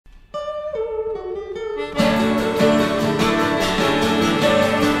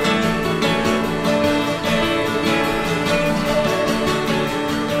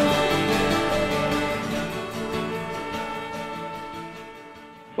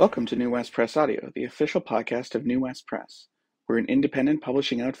Welcome to New West Press Audio, the official podcast of New West Press. We're an independent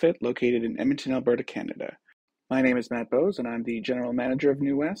publishing outfit located in Edmonton, Alberta, Canada. My name is Matt Bowes, and I'm the general manager of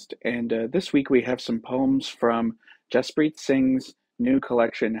New West. And this week we have some poems from Jaspreet Singh's new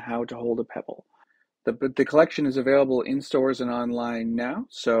collection, How to Hold a Pebble. The collection is available in stores and online now,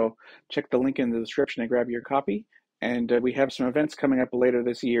 so check the link in the description to grab your copy. And we have some events coming up later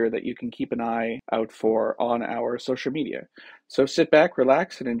this year that you can keep an eye out for on our social media. So sit back,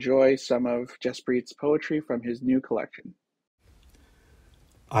 relax, and enjoy some of Jaspreet's poetry from his new collection.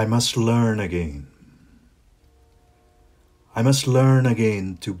 I must learn again. I must learn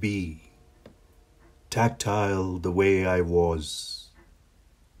again to be tactile the way I was,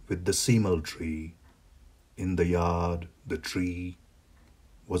 with the seemal tree. In the yard, the tree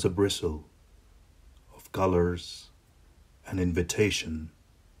was a bristle of colors, an invitation.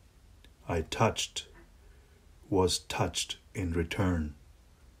 I touched, was touched in return.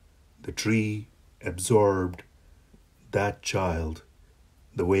 The tree absorbed that child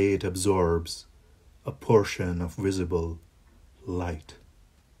the way it absorbs a portion of visible light.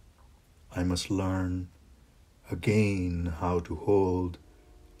 I must learn again how to hold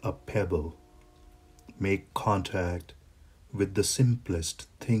a pebble, make contact with the simplest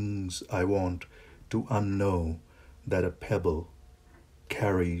things. I want to unknow that a pebble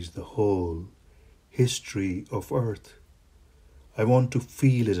carries the whole history of earth. I want to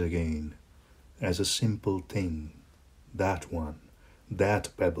feel it again as a simple thing, that one, that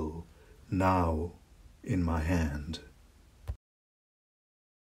pebble, now in my hand.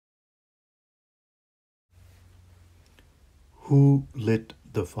 Who lit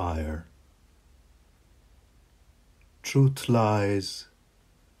the fire? Truth lies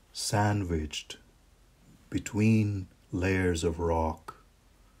sandwiched between layers of rock,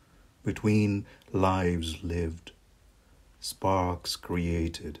 between lives lived, sparks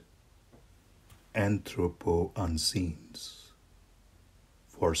created, anthropo-unseens.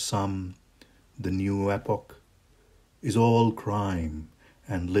 For some, the new epoch is all crime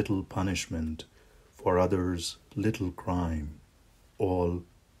and little punishment. For others, little crime, all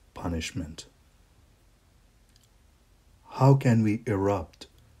punishment. How can we erupt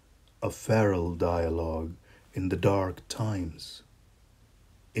a feral dialogue in the dark times?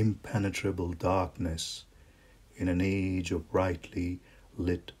 Impenetrable darkness in an age of brightly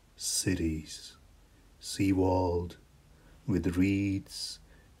lit cities, sea-walled with reeds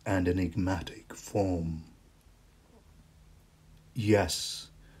and enigmatic foam. Yes,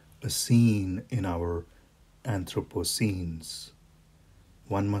 a scene in our Anthropocenes.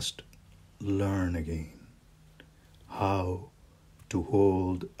 One must learn again how to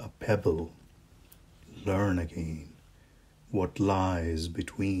hold a pebble, learn again what lies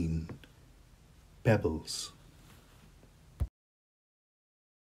between pebbles.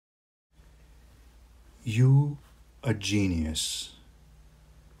 You a genius.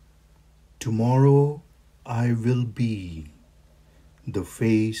 Tomorrow I will be the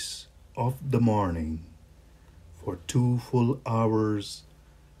face of the morning. For 2 full hours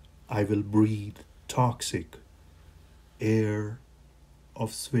I will breathe toxic air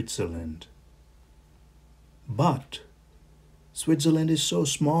of Switzerland. But Switzerland is so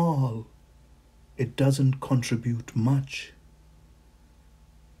small, it doesn't contribute much.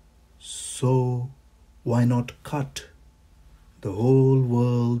 So why not cut the whole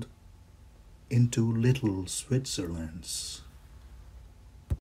world into little Switzerlands?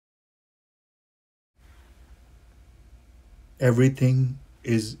 Everything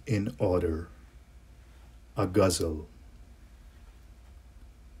is in order. A ghazal.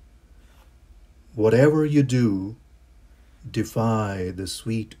 Whatever you do, defy the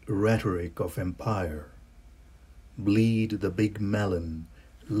sweet rhetoric of empire. Bleed the big melon,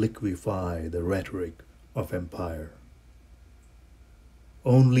 liquefy the rhetoric of empire.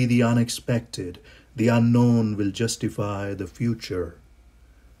 Only the unexpected, the unknown will justify the future.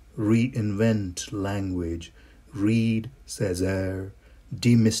 Reinvent language, read Césaire,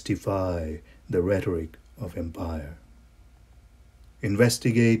 demystify the rhetoric of empire.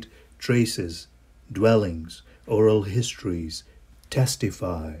 Investigate traces, dwellings, oral histories,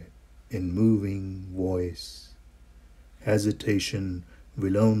 testify in moving voice. Hesitation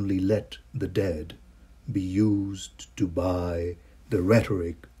will only let the dead be used to buy the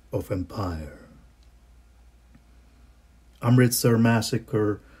rhetoric of empire. Amritsar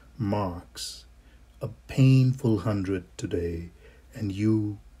massacre marks a painful 100 today, and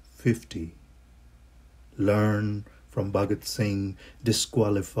you 50. Learn from Bhagat Singh,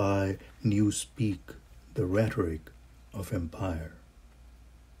 disqualify, new speak the rhetoric of empire.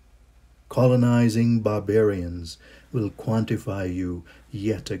 Colonizing barbarians will quantify you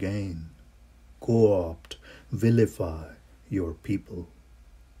yet again, co-opt, vilify your people.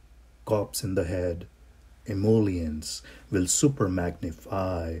 Cops in the head, emollients will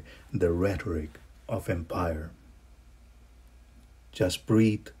supermagnify the rhetoric of empire.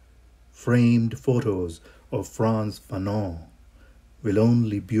 Jaspreet framed photos of Frantz Fanon will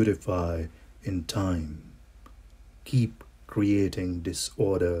only beautify in time. Keep creating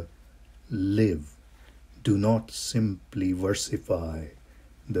disorder, live. Do not simply versify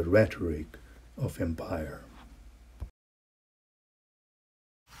the rhetoric of empire.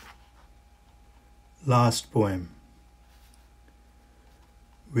 Last poem.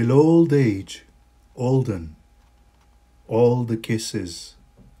 Will old age olden all the kisses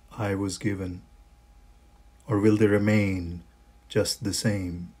I was given, or will they remain just the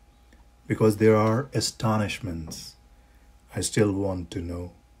same? Because there are astonishments I still want to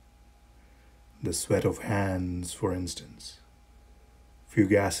know. The sweat of hands, for instance,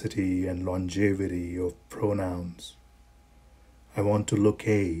 fugacity and longevity of pronouns. I want to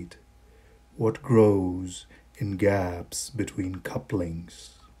locate what grows in gaps between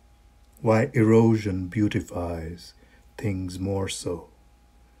couplings, why erosion beautifies things more so,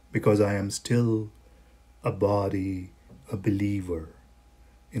 because I am still a body, a believer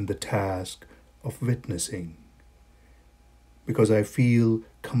in the task of witnessing, because I feel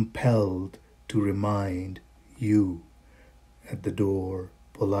compelled to remind you at the door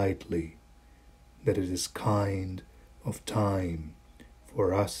politely that it is kind of time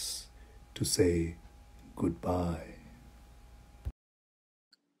for us to say goodbye.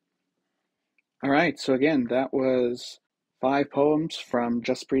 All right, so again, that was 5 poems from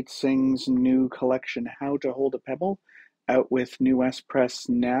Jaspreet Singh's new collection, How to Hold a Pebble, out with New West Press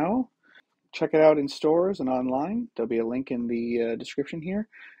now. Check it out in stores and online. There'll be a link in the description here.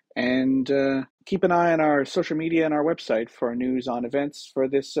 And keep an eye on our social media and our website for news on events for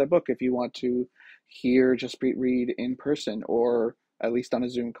this book if you want to hear Jaspreet read in person or at least on a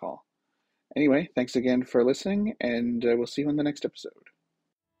Zoom call. Anyway, thanks again for listening, and we'll see you in the next episode.